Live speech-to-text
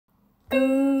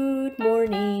Good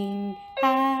morning.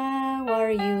 How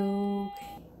are you?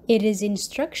 It is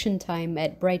instruction time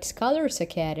at Bright Scholars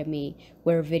Academy,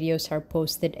 where videos are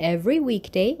posted every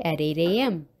weekday at 8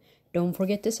 a.m. Don't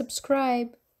forget to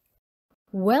subscribe.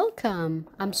 Welcome.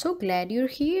 I'm so glad you're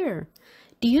here.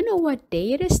 Do you know what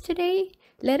day it is today?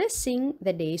 Let us sing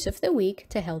the days of the week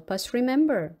to help us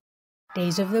remember.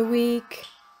 Days of the week.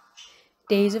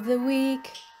 Days of the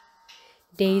week.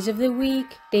 Days of the week,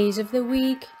 days of the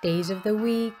week, days of the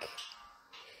week.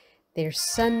 There's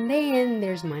Sunday and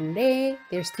there's Monday,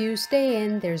 there's Tuesday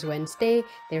and there's Wednesday,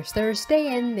 there's Thursday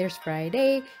and there's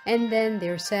Friday, and then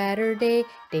there's Saturday.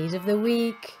 Days of the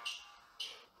week,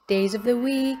 days of the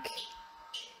week,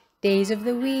 days of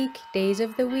the week, days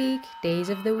of the week, days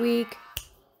of the week.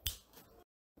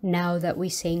 Now that we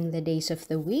sang the days of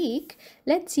the week,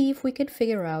 let's see if we could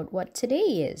figure out what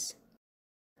today is.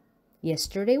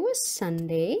 Yesterday was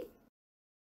Sunday,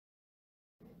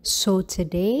 so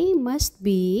today must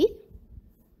be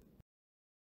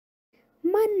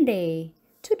Monday.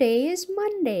 Today is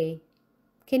Monday.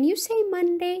 Can you say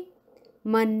Monday?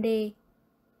 Monday.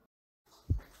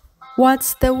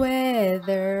 What's the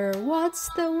weather? What's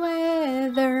the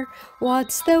weather?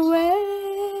 What's the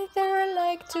weather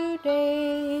like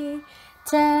today?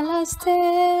 Tell us,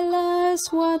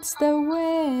 what's the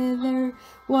weather?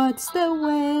 What's the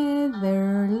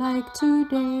weather like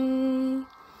today?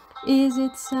 Is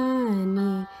it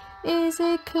sunny? Is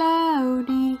it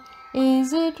cloudy?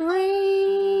 Is it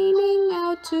raining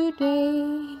out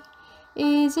today?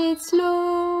 Is it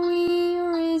snowy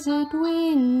or is it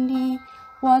windy?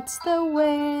 What's the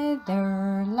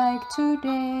weather like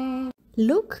today?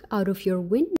 Look out of your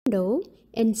window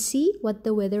and see what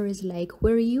the weather is like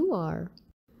where you are.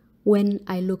 When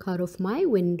I look out of my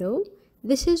window,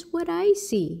 this is what I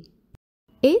see.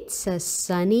 It's a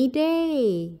sunny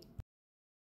day.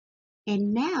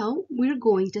 And now we're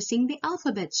going to sing the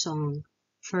alphabet song.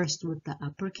 First with the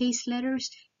uppercase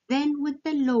letters, then with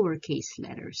the lowercase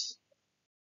letters.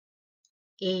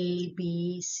 A,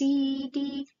 B, C,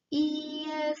 D, E,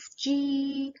 F,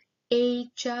 G,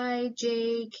 H, I,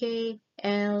 J, K,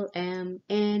 L, M,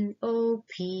 N, O,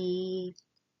 P,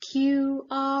 Q,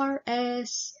 R,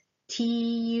 S, T,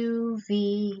 U,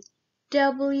 V,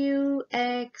 W,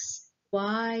 X,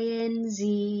 Y, and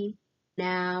Z.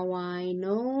 Now I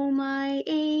know my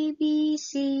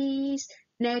ABCs.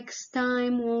 Next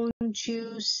time won't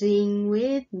you sing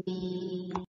with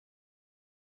me?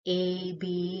 A,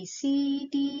 B, C,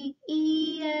 D,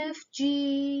 E, F,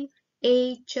 G,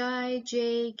 H, I,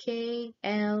 J, K,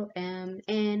 L, M,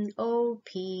 N, O,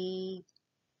 P,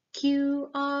 Q,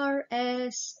 R,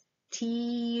 S, T,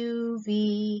 U,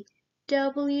 V,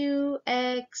 W,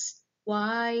 X,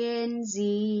 Y, and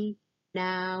Z.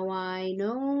 Now I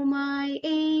know my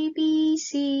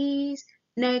ABCs.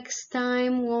 Next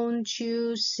time won't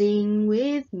you sing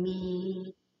with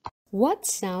me? What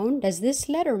sound does this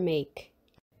letter make?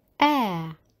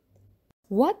 A.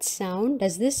 What sound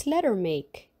does this letter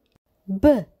make?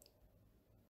 B.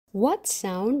 What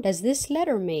sound does this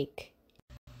letter make?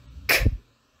 K.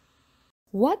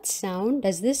 What sound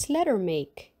does this letter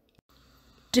make?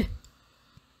 D.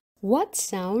 What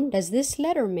sound does this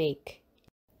letter make?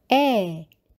 A.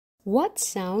 What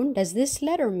sound does this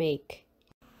letter make?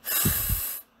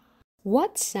 F.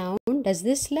 What sound does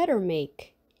this letter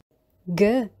make?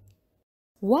 G.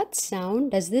 What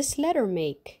sound does this letter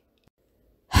make?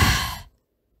 H.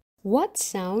 What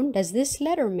sound does this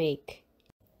letter make?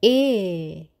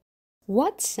 A.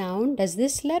 What sound does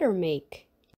this letter make?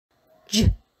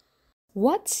 J.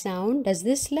 What sound does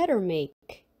this letter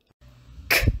make?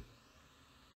 K.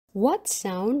 What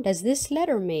sound does this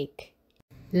letter make?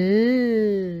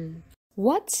 L.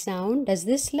 What sound does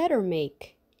this letter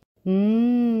make?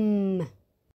 M.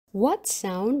 What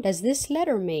sound does this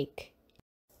letter make?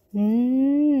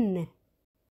 N.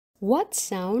 What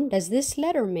sound does this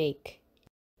letter make?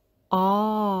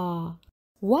 Ah.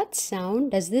 What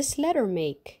sound does this letter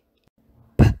make?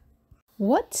 P.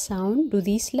 What sound do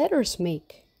these letters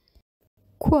make?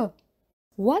 Qu.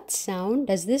 What sound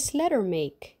does this letter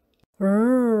make?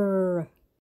 R.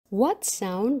 What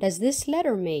sound does this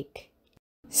letter make?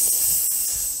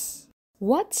 S.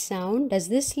 What sound does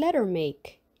this letter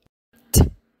make? T.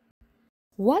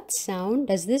 What sound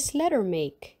does this letter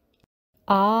make?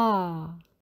 Ah.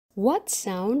 What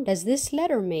sound does this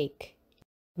letter make?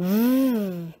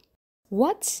 V.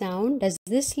 What sound does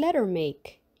this letter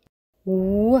make?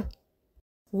 W.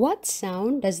 What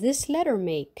sound does this letter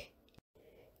make?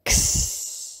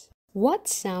 X. What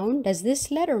sound does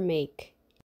this letter make?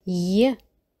 Y.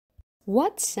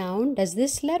 What sound does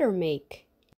this letter make?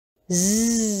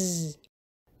 Z.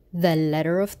 The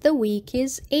letter of the week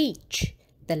is H.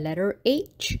 The letter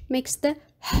H makes the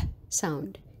H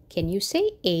sound. Can you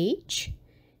say H?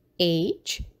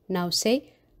 H. Now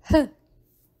say H.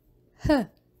 H.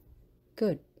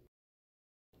 Good.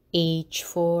 H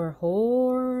for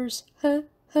horse. H,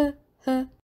 H, H.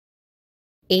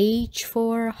 H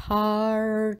for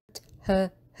heart.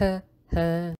 H, H,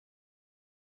 H.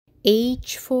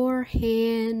 H for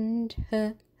hand.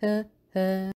 H, H,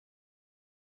 H.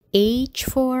 H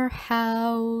for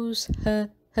house. H,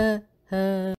 H,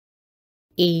 H.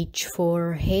 H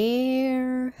for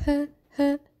hair. H,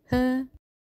 H, H.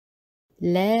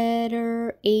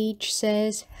 Letter H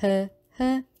says H,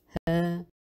 H, H.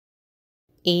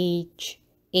 H,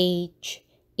 H,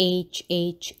 H,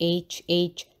 H, H,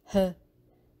 H, H,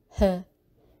 H,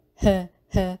 H,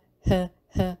 H, H,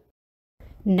 H.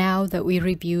 Now that we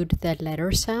reviewed the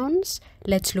letter sounds,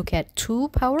 let's look at two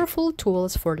powerful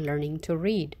tools for learning to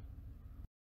read.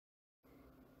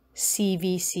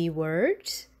 CVC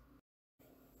words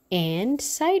and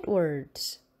sight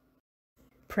words.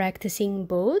 Practicing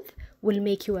both will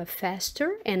make you a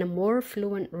faster and a more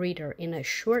fluent reader in a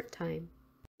short time.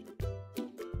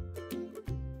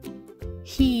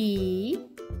 He,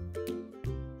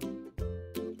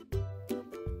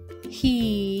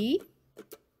 he,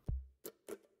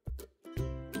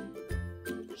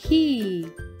 he,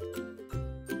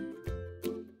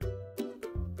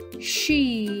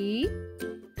 she,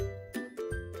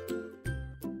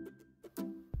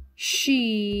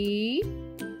 she,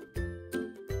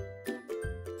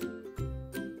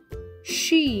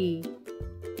 she,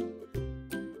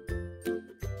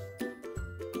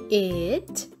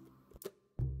 it,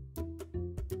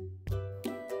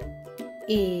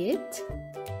 it,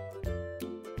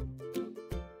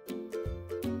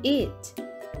 it,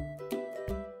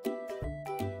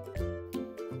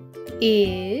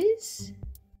 is,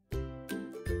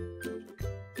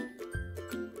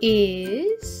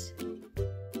 is,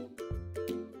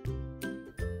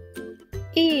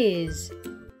 is,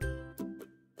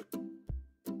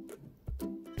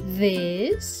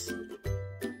 this,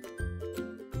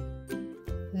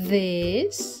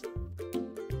 this,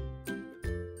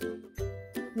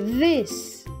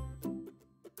 this,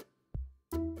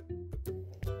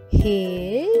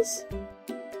 his,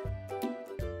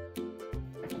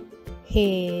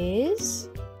 his,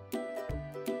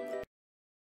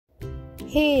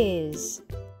 his,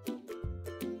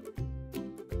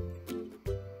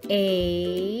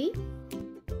 a,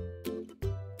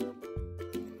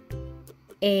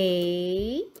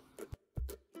 a,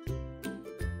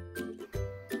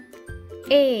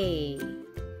 a.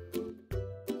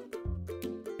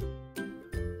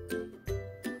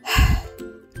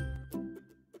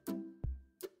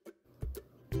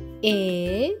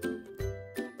 E,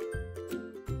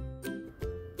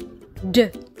 d,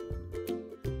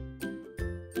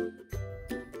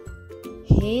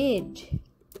 hid,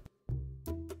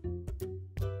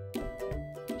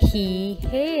 he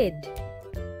hid,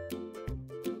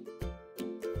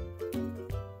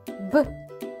 b,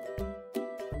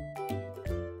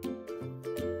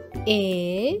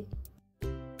 e,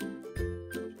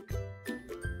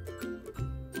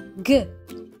 g,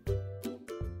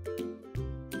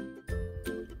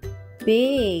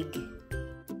 big.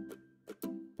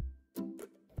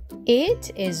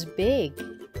 It is big.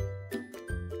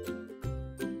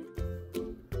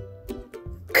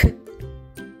 K,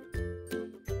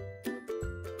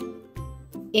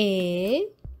 e,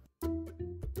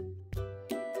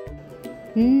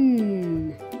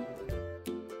 n,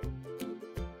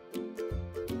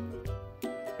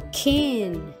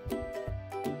 kin.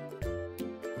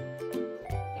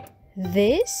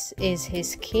 This is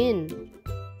his kin.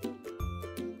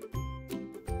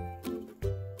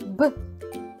 B,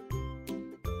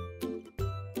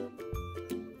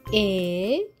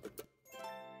 e,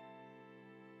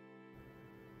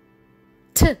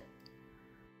 t,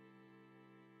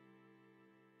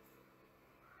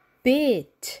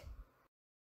 bit.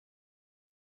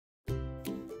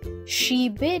 She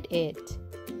bit it.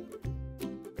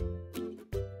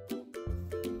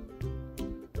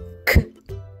 K,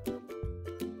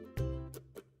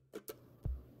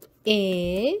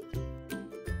 e,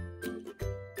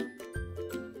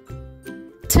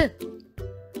 t,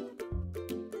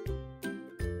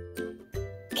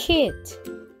 kit.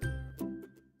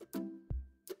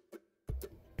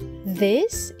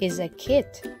 This is a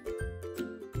kit.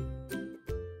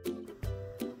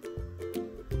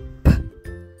 P,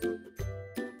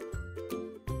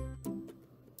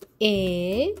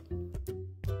 e,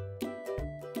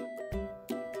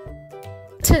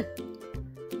 t,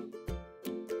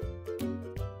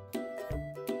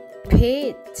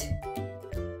 pit.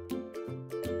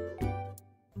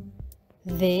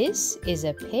 This is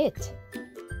a pit.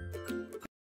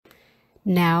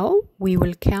 Now we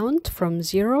will count from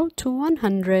 0 to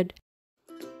 100.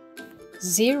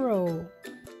 0,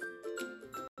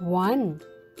 1,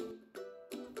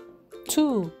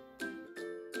 2,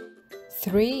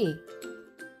 3,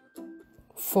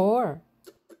 4,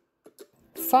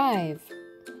 5,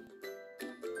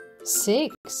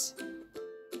 6,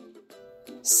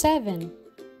 7,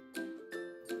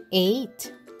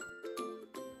 8,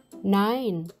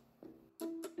 9,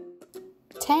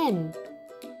 10,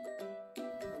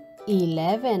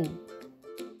 11,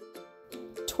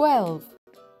 12,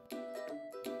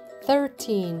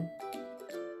 13,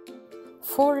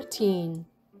 14,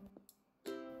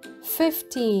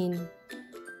 15,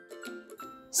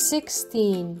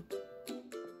 16,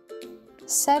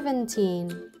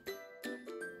 17,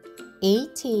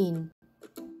 18,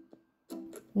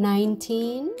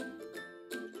 19,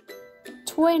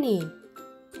 20,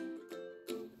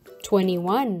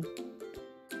 21,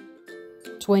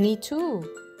 22,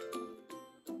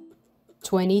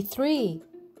 23,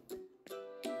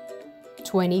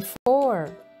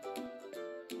 24,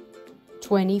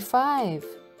 25,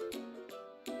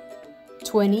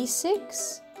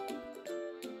 26,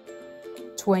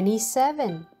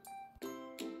 27,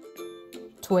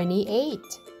 28,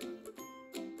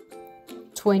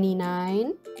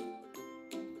 29,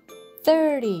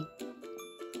 30,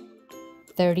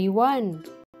 31,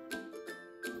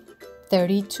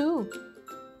 32,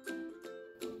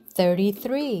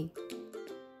 33,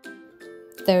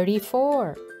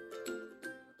 34,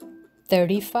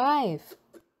 35,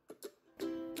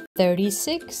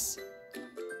 36,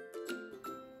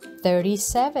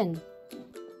 37,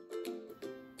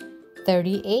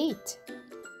 38,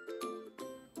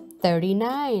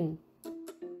 39,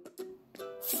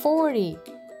 40,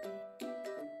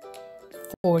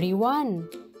 41,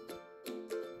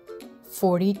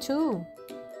 42,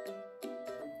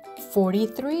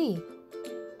 43,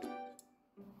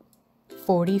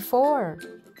 44,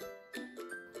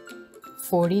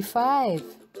 45,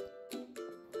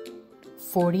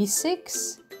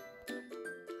 46,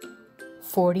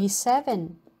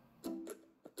 47,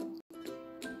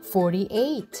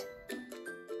 48,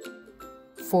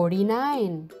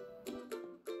 49,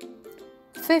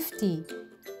 50,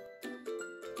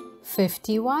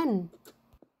 51,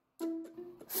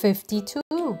 52,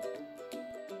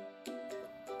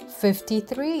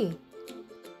 53,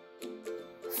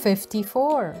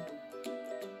 54,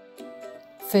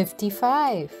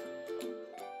 55,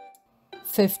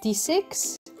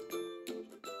 56,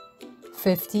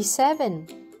 57,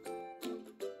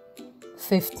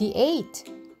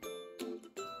 58,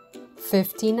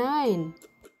 59,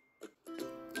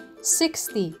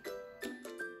 60,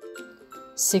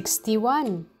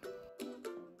 61,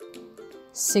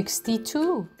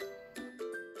 62,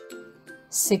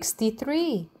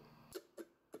 63,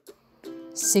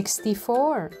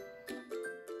 64,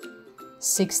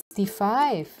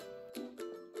 65,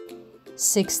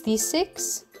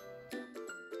 66,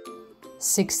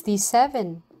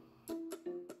 67,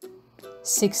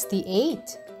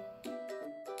 68,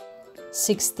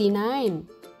 69,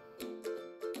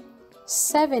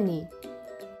 70,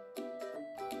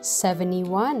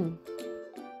 71,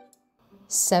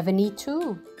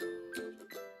 72,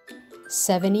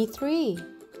 73,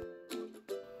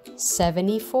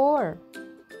 74,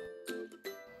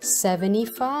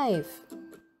 75,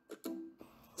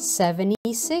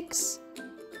 76,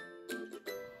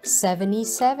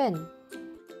 77,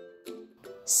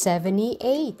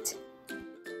 78,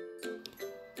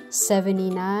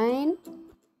 79,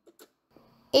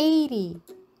 80,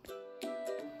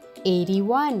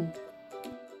 81,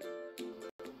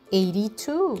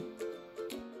 82,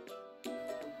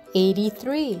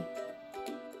 83,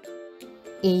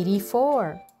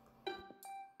 84,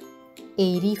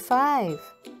 85,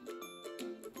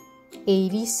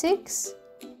 86,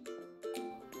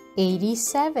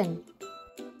 87,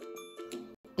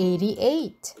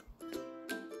 88,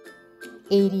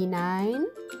 89,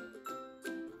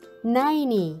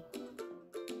 90,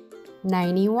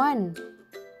 91,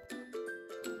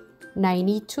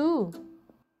 92,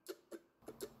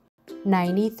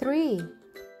 93,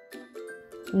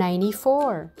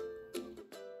 94,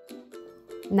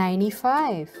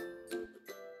 95,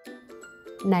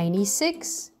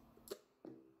 96,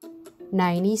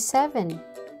 97,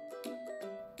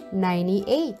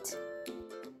 98,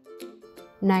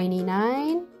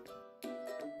 99,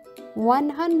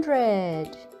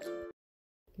 100.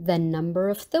 The number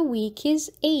of the week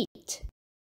is 8.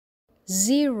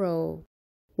 0,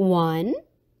 1,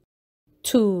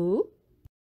 2,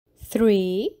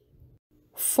 3,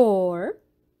 4,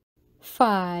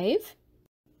 5,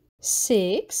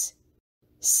 6,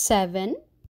 7,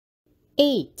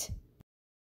 8.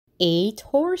 8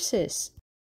 horses.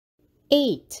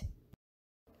 8.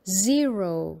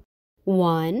 0,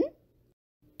 1,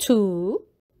 2,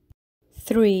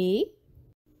 3,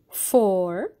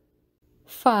 4,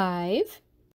 5,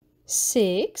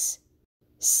 6,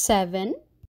 7,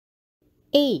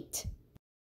 8.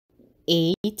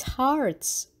 8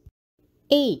 hearts.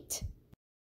 8.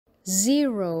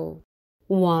 0,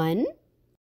 1,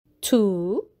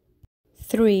 2,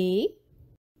 3,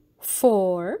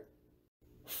 4,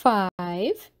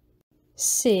 5,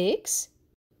 6,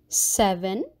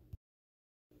 7,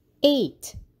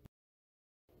 8.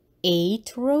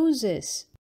 8 roses.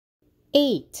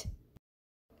 8.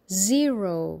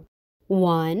 0,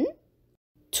 1,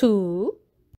 2,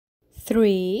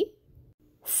 3,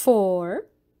 4,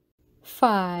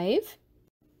 5,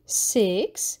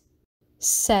 6,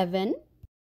 7,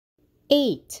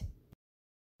 8.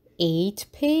 8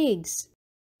 pigs.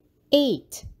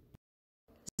 8.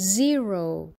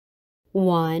 0,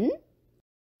 1,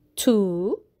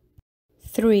 2,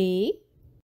 3,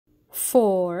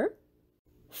 4,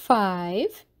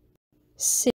 5,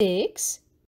 6,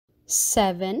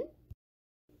 7,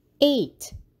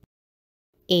 8.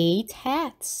 8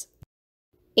 hats.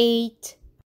 8.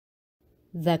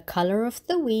 The color of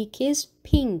the week is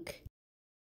pink.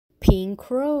 Pink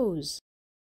rose.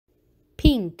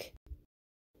 Pink.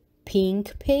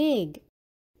 Pink pig.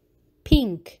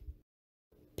 Pink.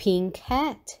 Pink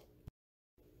hat.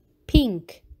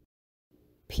 Pink.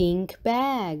 Pink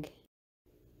bag.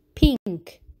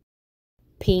 Pink.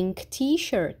 Pink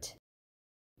t-shirt.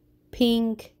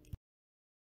 Pink.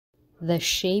 The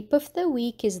shape of the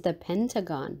week is the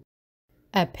pentagon.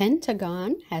 A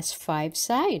pentagon has 5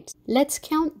 sides. Let's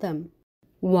count them.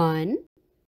 1,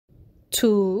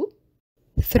 2,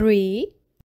 3,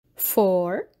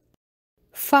 4,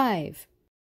 5.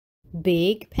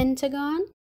 Big pentagon,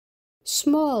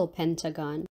 small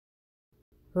pentagon,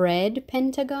 red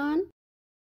pentagon,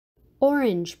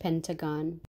 orange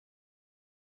pentagon,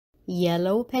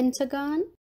 yellow pentagon,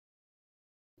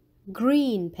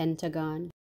 green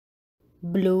pentagon,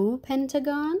 blue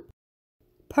pentagon,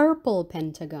 purple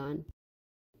pentagon,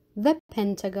 the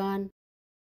pentagon.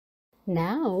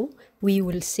 Now we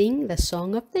will sing the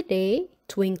song of the day,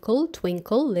 Twinkle,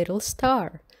 Twinkle, Little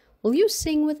Star. Will you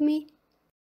sing with me?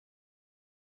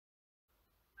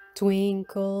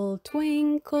 Twinkle,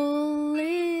 twinkle,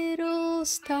 little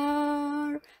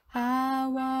star,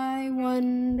 how I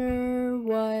wonder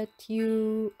what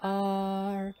you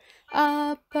are.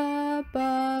 Up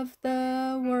above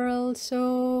the world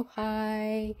so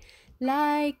high,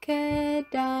 like a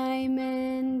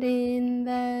diamond in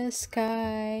the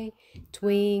sky.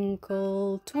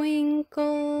 Twinkle,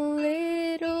 twinkle,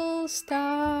 little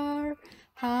star,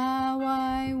 how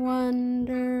I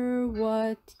wonder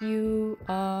what you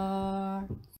are.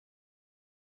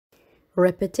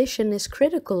 Repetition is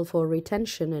critical for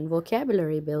retention and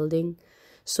vocabulary building,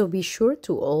 so be sure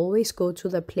to always go to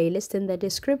the playlist in the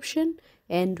description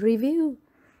and review.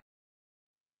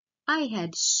 I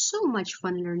had so much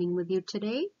fun learning with you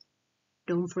today.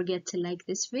 Don't forget to like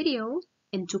this video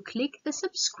and to click the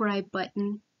subscribe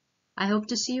button. I hope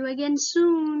to see you again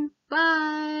soon.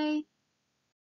 Bye!